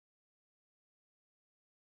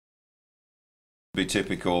Be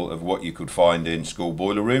typical of what you could find in school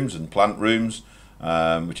boiler rooms and plant rooms,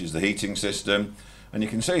 which is the heating system. And you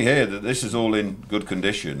can see here that this is all in good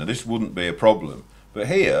condition and this wouldn't be a problem. But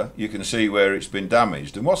here you can see where it's been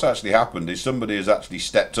damaged, and what's actually happened is somebody has actually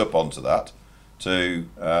stepped up onto that to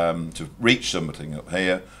reach something up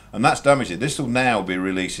here, and that's damaged it. This will now be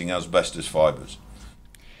releasing asbestos fibres.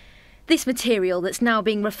 This material that's now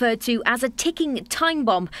being referred to as a ticking time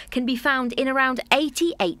bomb can be found in around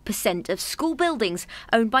 88% of school buildings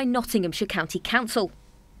owned by Nottinghamshire County Council.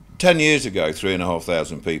 10 years ago,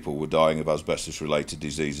 3,500 people were dying of asbestos-related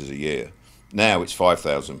diseases a year. Now it's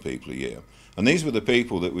 5,000 people a year. And these were the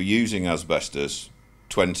people that were using asbestos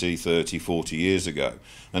 20, 30, 40 years ago.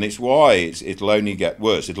 And it's why it'll only get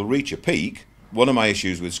worse. It'll reach a peak. One of my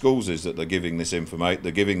issues with schools is that they're giving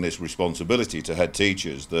this responsibility to head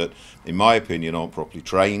teachers that, in my opinion, aren't properly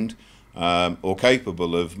trained or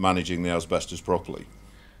capable of managing the asbestos properly.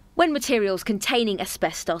 When materials containing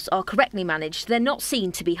asbestos are correctly managed, they're not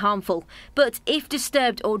seen to be harmful. But if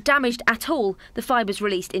disturbed or damaged at all, the fibres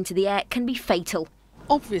released into the air can be fatal.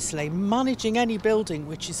 Obviously, managing any building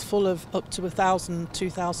which is full of up to 1,000,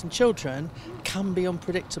 2,000 children can be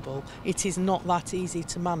unpredictable. It is not that easy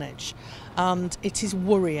to manage, and it is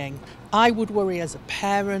worrying. I would worry as a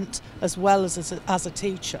parent as well as a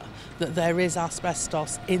teacher that there is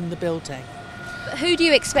asbestos in the building. But who do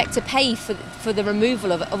you expect to pay for the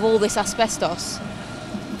removal of all this asbestos?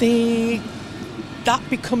 That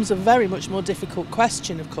becomes a very much more difficult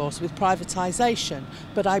question, of course, with privatisation.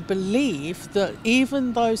 But I believe that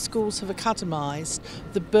even though schools have academised,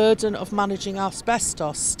 the burden of managing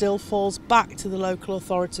asbestos still falls back to the local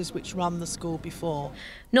authorities which ran the school before.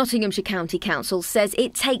 Nottinghamshire County Council says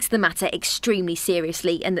it takes the matter extremely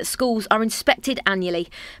seriously and that schools are inspected annually,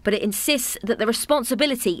 but it insists that the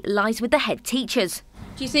responsibility lies with the head teachers.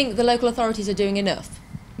 Do you think the local authorities are doing enough?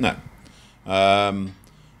 No.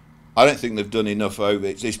 I don't think they've done enough.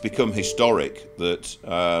 It's become historic that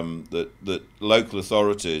that local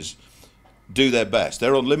authorities do their best.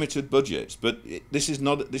 They're on limited budgets, but this is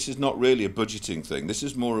not really a budgeting thing. This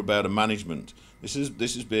is more about a management. This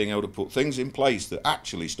is being able to put things in place that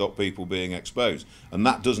actually stop people being exposed, and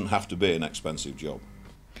that doesn't have to be an expensive job.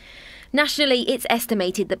 Nationally, it's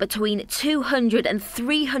estimated that between 200 and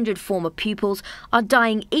 300 former pupils are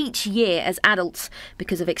dying each year as adults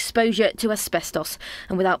because of exposure to asbestos.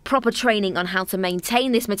 And without proper training on how to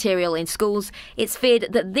maintain this material in schools, it's feared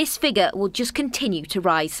that this figure will just continue to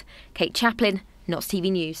rise. Kate Chaplin, Notts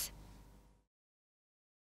TV News.